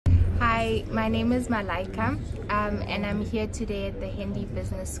Hi, my name is Malaika, and I'm here today at the Hindi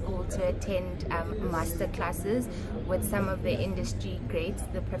Business School to attend master classes with some of the industry greats,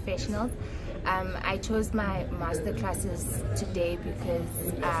 the professionals. I chose my master classes today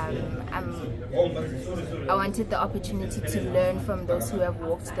because I wanted the opportunity to learn from those who have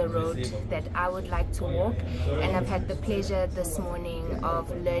walked the road that I would like to walk, and I've had the pleasure this morning of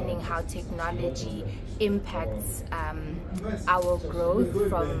learning how technology impacts our growth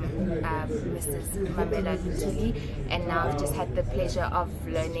from Mrs. Mamela Lutuli, and now I've just had the pleasure of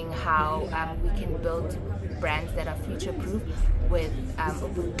learning how we can build brands that are future-proof with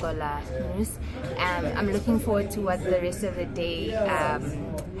Ubukola News. I'm looking forward to what the rest of the day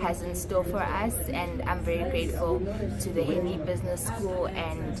has in store for us, and I'm very grateful to the Hindi Business School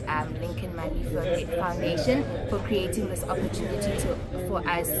and Lincoln Mali Foundation for creating this opportunity for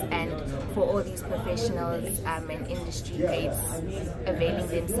us and for all these professionals and industry greats availing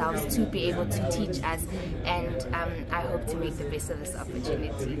themselves to be able to teach us, and I hope to make the best of this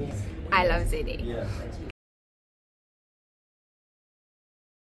opportunity. I love ZA.